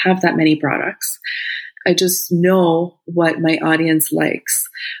 I don't have that many products. I just know what my audience likes.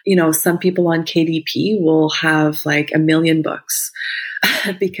 Some people on KDP will have like 1 million books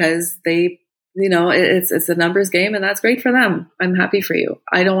because it's a numbers game, and that's great for them. I'm happy for you.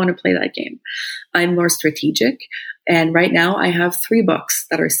 I don't want to play that game. I'm more strategic. And right now I have 3 books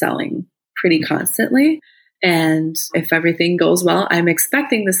that are selling pretty constantly. And if everything goes well, I'm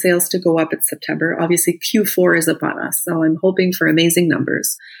expecting the sales to go up in September. Obviously, Q4 is upon us, so I'm hoping for amazing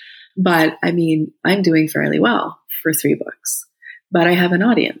numbers. But I mean, I'm doing fairly well for 3 books. But I have an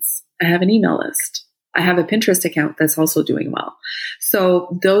audience. I have an email list. I have a Pinterest account that's also doing well.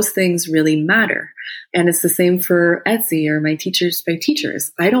 So those things really matter. And it's the same for Etsy or my Teachers by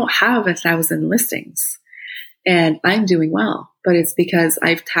Teachers. I don't have 1,000 listings and I'm doing well, but it's because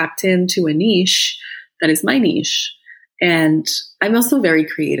I've tapped into a niche that is my niche. And I'm also very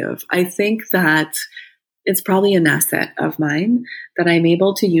creative. I think that it's probably an asset of mine that I'm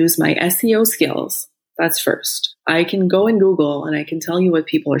able to use my SEO skills. That's first. I can go in Google and I can tell you what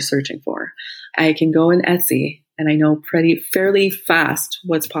people are searching for. I can go in Etsy and I know fairly fast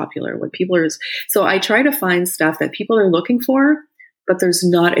what's popular, what people are. So I try to find stuff that people are looking for, but there's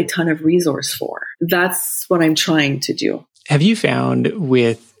not a ton of resource for. That's what I'm trying to do. Have you found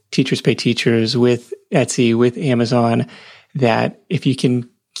with Teachers Pay Teachers, with Etsy, with Amazon, that if you can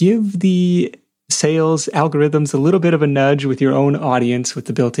give the sales algorithms a little bit of a nudge with your own audience, with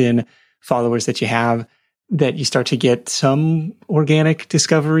the built-in followers that you have, that you start to get some organic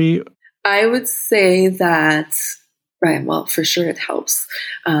discovery? I would say that, right, well, for sure it helps.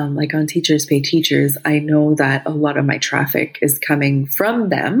 Like on Teachers Pay Teachers, I know that a lot of my traffic is coming from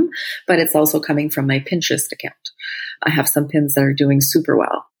them, but it's also coming from my Pinterest account. I have some pins that are doing super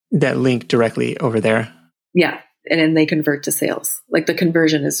well. That link directly over there. Yeah. And then they convert to sales. Like the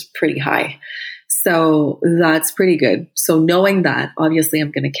conversion is pretty high. So that's pretty good. So knowing that, obviously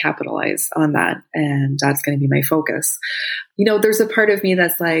I'm going to capitalize on that, and that's going to be my focus. There's a part of me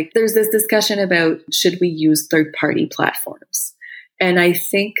that's like, there's this discussion about, should we use third-party platforms? And I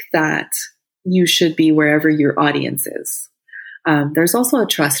think that you should be wherever your audience is. There's also a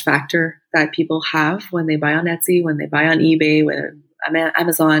trust factor that people have when they buy on Etsy, when they buy on eBay, when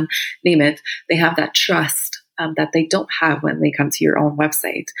Amazon, name it. They have that trust that they don't have when they come to your own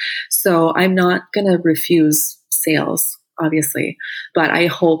website. So I'm not going to refuse sales, obviously, but I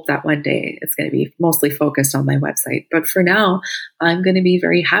hope that one day it's going to be mostly focused on my website. But for now, I'm going to be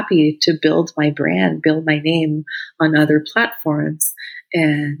very happy to build my brand, build my name on other platforms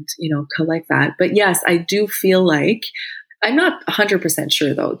and, collect that. But yes, I do feel like, I'm not 100%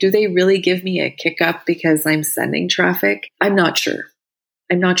 sure though. Do they really give me a kick up because I'm sending traffic? I'm not sure.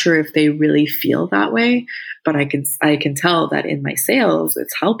 I'm not sure if they really feel that way, but I can tell that in my sales,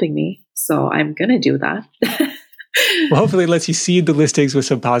 it's helping me. So I'm going to do that. Well, hopefully it lets you seed the listings with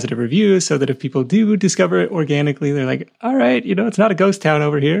some positive reviews so that if people do discover it organically, they're like, all right, it's not a ghost town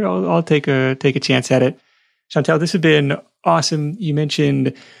over here. I'll take a chance at it. Chantel, this has been awesome. You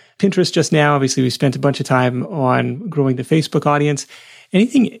mentioned Pinterest just now. Obviously, we spent a bunch of time on growing the Facebook audience.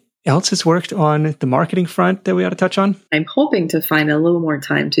 Anything else that's worked on the marketing front that we ought to touch on? I'm hoping to find a little more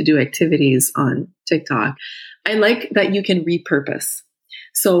time to do activities on TikTok. I like that you can repurpose.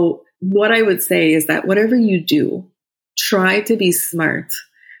 So what I would say is that whatever you do, try to be smart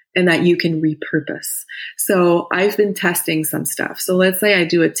and that you can repurpose. So I've been testing some stuff. So let's say I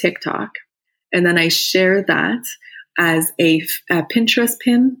do a TikTok and then I share that as a Pinterest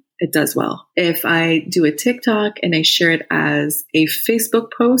pin. It does well. If I do a TikTok and I share it as a Facebook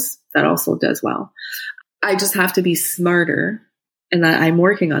post, that also does well. I just have to be smarter, and that I'm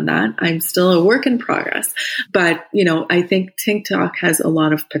working on that. I'm still a work in progress, but I think TikTok has a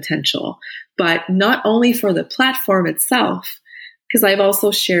lot of potential, but not only for the platform itself, because I've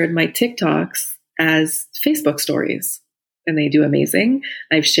also shared my TikToks as Facebook stories and they do amazing.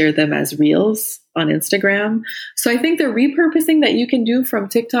 I've shared them as reels on Instagram. So I think the repurposing that you can do from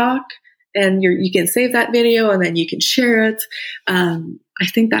TikTok, and you can save that video and then you can share it. I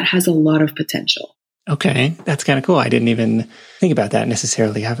think that has a lot of potential. Okay, that's kind of cool. I didn't even think about that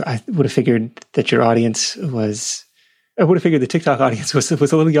necessarily. I would have figured that your audience was, I would have figured the TikTok audience was a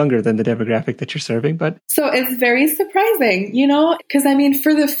little younger than the demographic that you're serving, but. So it's very surprising, because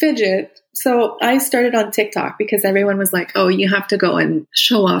for the fidget, so I started on TikTok because everyone was like, oh, you have to go and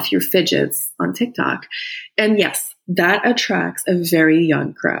show off your fidgets on TikTok. And yes, that attracts a very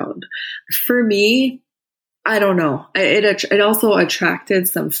young crowd. For me, I don't know. It also attracted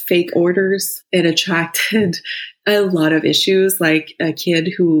some fake orders. It attracted a lot of issues, like a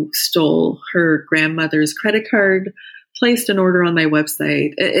kid who stole her grandmother's credit card, placed an order on my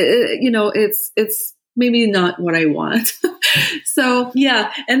website. It's maybe not what I want. So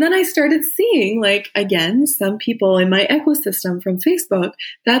yeah. And then I started seeing, again, some people in my ecosystem from Facebook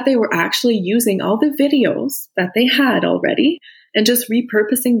that they were actually using all the videos that they had already and just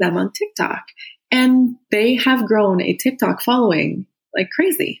repurposing them on TikTok. And they have grown a TikTok following like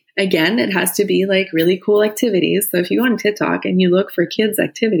crazy. Again, it has to be really cool activities. So if you go on TikTok and you look for kids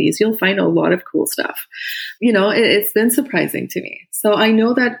activities, you'll find a lot of cool stuff. It's been surprising to me. So I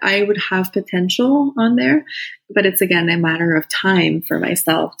know that I would have potential on there, but it's again a matter of time for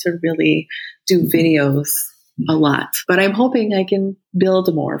myself to really do videos a lot. But I'm hoping I can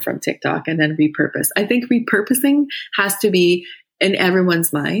build more from TikTok and then repurpose. I think repurposing has to be in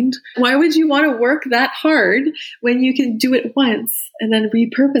everyone's mind. Why would you want to work that hard when you can do it once and then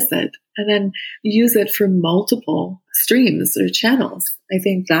repurpose it and then use it for multiple streams or channels? I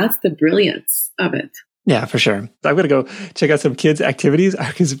think that's the brilliance of it. Yeah, for sure. I'm going to go check out some kids' activities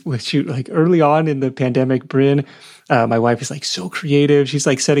because early on in the pandemic, Bryn, my wife is so creative. She's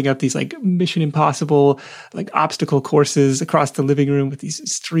setting up these Mission Impossible, obstacle courses across the living room with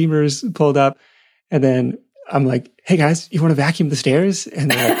these streamers pulled up. And then I'm like, hey guys, you want to vacuum the stairs?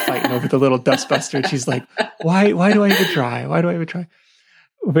 And they're fighting over the little dustbuster. And she's like, why do I even try? Why do I even try?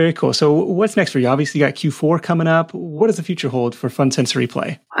 Very cool. So what's next for you? Obviously, you got Q4 coming up. What does the future hold for Fun Sensory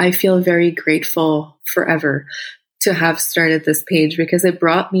Play? I feel very grateful forever to have started this page because it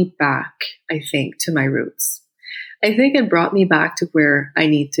brought me back, I think, to my roots. I think it brought me back to where I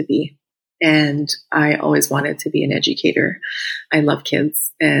need to be. And I always wanted to be an educator. I love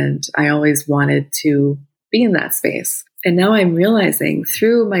kids and I always wanted to be in that space. And now I'm realizing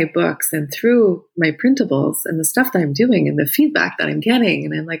through my books and through my printables and the stuff that I'm doing and the feedback that I'm getting,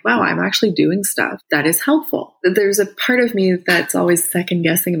 and I'm like, wow, I'm actually doing stuff that is helpful. There's a part of me that's always second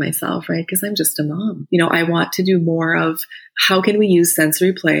guessing myself, right? Because I'm just a mom. I want to do more of how can we use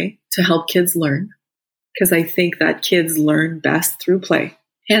sensory play to help kids learn? Because I think that kids learn best through play,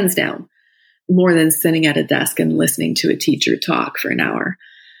 hands down, more than sitting at a desk and listening to a teacher talk for an hour.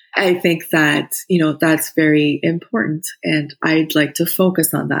 I think that, that's very important and I'd like to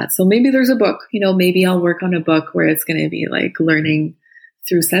focus on that. So maybe there's a book, maybe I'll work on a book where it's going to be learning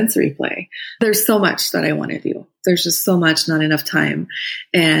through sensory play. There's so much that I want to do. There's just so much, not enough time.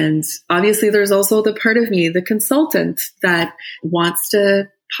 And obviously there's also the part of me, the consultant that wants to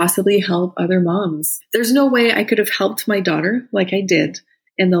possibly help other moms. There's no way I could have helped my daughter like I did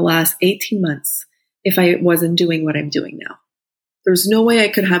in the last 18 months if I wasn't doing what I'm doing now. There's no way I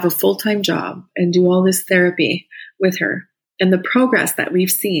could have a full-time job and do all this therapy with her. And the progress that we've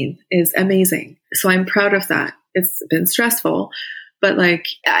seen is amazing. So I'm proud of that. It's been stressful, but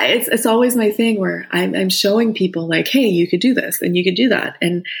it's always my thing where I'm showing people hey, you could do this and you could do that.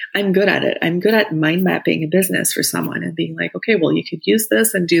 And I'm good at it. I'm good at mind mapping a business for someone and being okay, well, you could use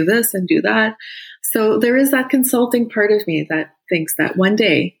this and do that. So there is that consulting part of me that thinks that one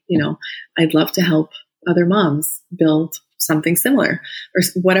day, I'd love to help other moms build something similar or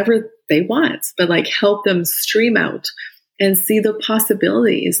whatever they want, but like help them stream out and see the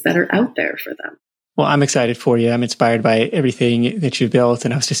possibilities that are out there for them. Well, I'm excited for you. I'm inspired by everything that you've built.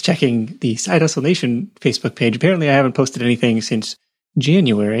 And I was just checking the Side Hustle Nation Facebook page. Apparently, I haven't posted anything since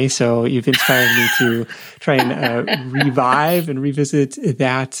January. So you've inspired me to try and revive and revisit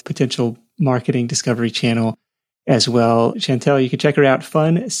that potential marketing discovery channel as well. Chantel, you can check her out,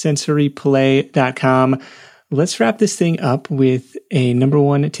 funsensoryplay.com. Let's wrap this thing up with a number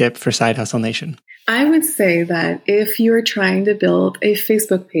one tip for Side Hustle Nation. I would say that if you're trying to build a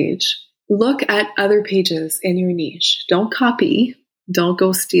Facebook page, look at other pages in your niche. Don't copy. Don't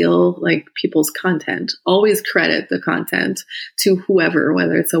go steal like people's content. Always credit the content to whoever,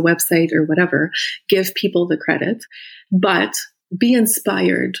 whether it's a website or whatever. Give people the credit, but be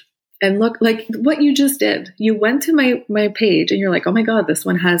inspired and look like what you just did. You went to my page and you're like, oh my God, this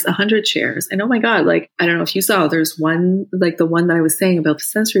one has 100 shares. And oh my God, like, I don't know if you saw, there's one, like the one that I was saying about the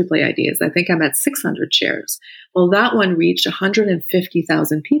sensory play ideas. I think I'm at 600 shares. Well, that one reached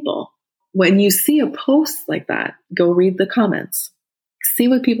 150,000 people. When you see a post like that, go read the comments. See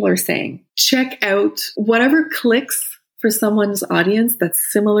what people are saying. Check out whatever clicks for someone's audience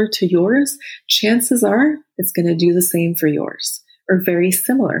that's similar to yours. Chances are it's going to do the same for yours or very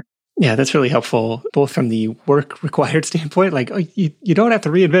similar. Yeah, that's really helpful, both from the work required standpoint. Like, you don't have to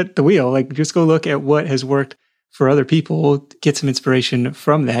reinvent the wheel. Like, just go look at what has worked for other people, get some inspiration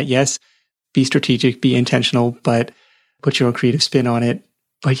from that. Yes, be strategic, be intentional, but put your own creative spin on it.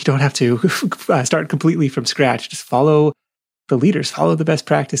 But you don't have to start completely from scratch. Just follow the leaders, follow the best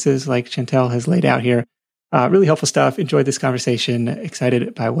practices like Chantel has laid out here. Really helpful stuff. Enjoyed this conversation.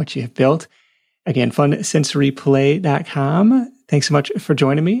 Excited by what you have built. Again, funsensoryplay.com. Thanks so much for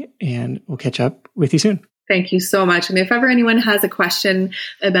joining me, and we'll catch up with you soon. Thank you so much. And if ever anyone has a question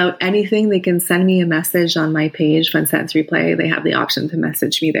about anything, they can send me a message on my page, Fun Sensory Play. They have the option to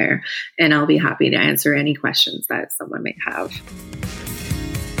message me there, and I'll be happy to answer any questions that someone may have.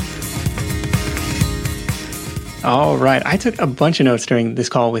 All right. I took a bunch of notes during this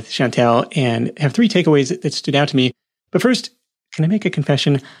call with Chantel and have 3 takeaways that stood out to me. But first, can I make a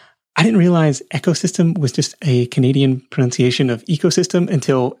confession? I didn't realize ecosystem was just a Canadian pronunciation of ecosystem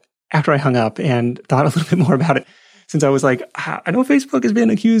until after I hung up and thought a little bit more about it. Since I was like, I know Facebook has been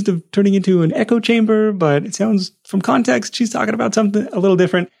accused of turning into an echo chamber, but it sounds from context, she's talking about something a little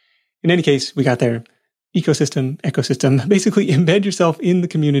different. In any case, we got there. Ecosystem. Basically, embed yourself in the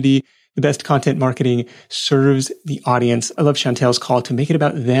community. The best content marketing serves the audience. I love Chantel's call to make it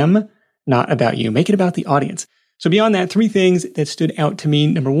about them, not about you. Make it about the audience. So beyond that, 3 things that stood out to me.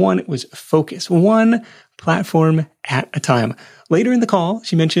 Number 1 was focus. 1 platform at a time. Later in the call,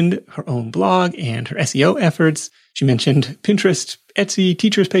 she mentioned her own blog and her SEO efforts. She mentioned Pinterest, Etsy,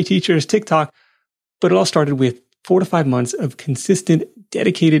 Teachers Pay Teachers, TikTok. But it all started with 4 to 5 months of consistent,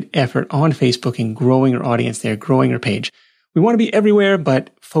 dedicated effort on Facebook and growing her audience there, growing her page. We want to be everywhere, but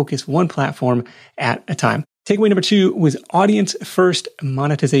focus 1 platform at a time. Takeaway number 2 was audience first,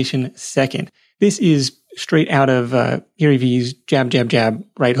 monetization second. This is straight out of Gary Vee's jab,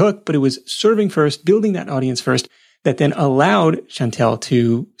 right hook, but it was serving first, building that audience first, that then allowed Chantel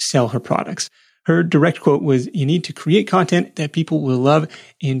to sell her products. Her direct quote was, you need to create content that people will love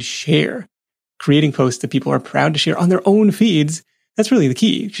and share. Creating posts that people are proud to share on their own feeds. That's really the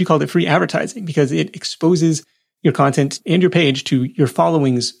key. She called it free advertising because it exposes your content and your page to your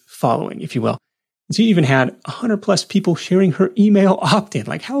following's following, if you will. She even had 100 plus people sharing her email opt-in.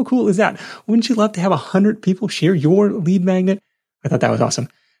 Like, how cool is that? Wouldn't you love to have 100 people share your lead magnet? I thought that was awesome.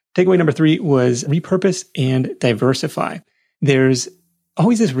 Takeaway number 3 was repurpose and diversify. There's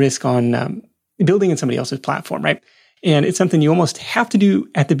always this risk on building in somebody else's platform, right? And it's something you almost have to do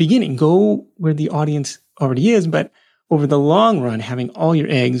at the beginning. Go where the audience already is, but over the long run, having all your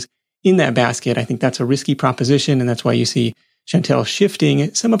eggs in that basket, I think that's a risky proposition. And that's why you see Chantel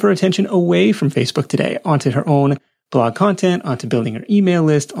shifting some of her attention away from Facebook today onto her own blog content, onto building her email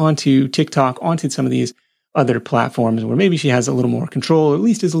list, onto TikTok, onto some of these other platforms where maybe she has a little more control, or at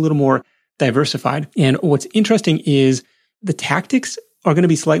least is a little more diversified. And what's interesting is the tactics are going to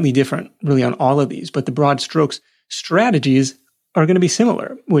be slightly different really on all of these, but the broad strokes strategies are going to be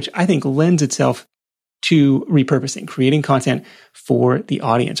similar, which I think lends itself to repurposing, creating content for the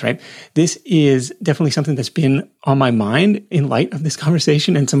audience, right? This is definitely something that's been on my mind in light of this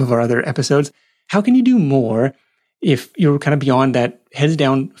conversation and some of our other episodes. How can you do more if you're kind of beyond that heads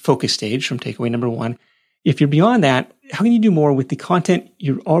down focus stage from takeaway number 1? If you're beyond that, how can you do more with the content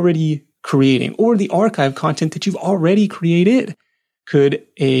you're already creating or the archive content that you've already created? Could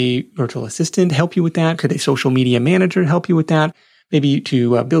a virtual assistant help you with that? Could a social media manager help you with that? Maybe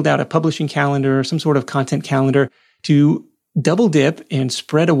to build out a publishing calendar, some sort of content calendar to double dip and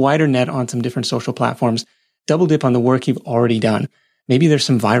spread a wider net on some different social platforms. Double dip on the work you've already done. Maybe there's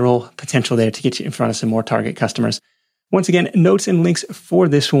some viral potential there to get you in front of some more target customers. Once again, notes and links for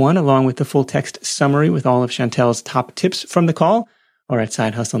this one, along with the full text summary with all of Chantel's top tips from the call, or at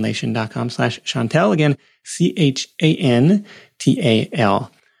sidehustlenation.com/Chantel. Again,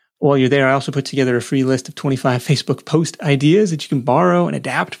 CHANTAL. While you're there, I also put together a free list of 25 Facebook post ideas that you can borrow and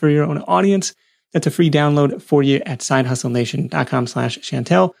adapt for your own audience. That's a free download for you at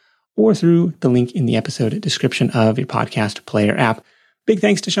sidehustlenation.com/Chantel or through the link in the episode description of your podcast player app. Big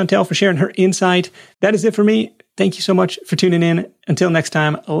thanks to Chantel for sharing her insight. That is it for me. Thank you so much for tuning in. Until next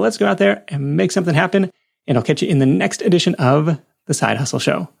time, let's go out there and make something happen. And I'll catch you in the next edition of The Side Hustle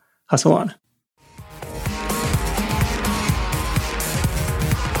Show. Hustle on.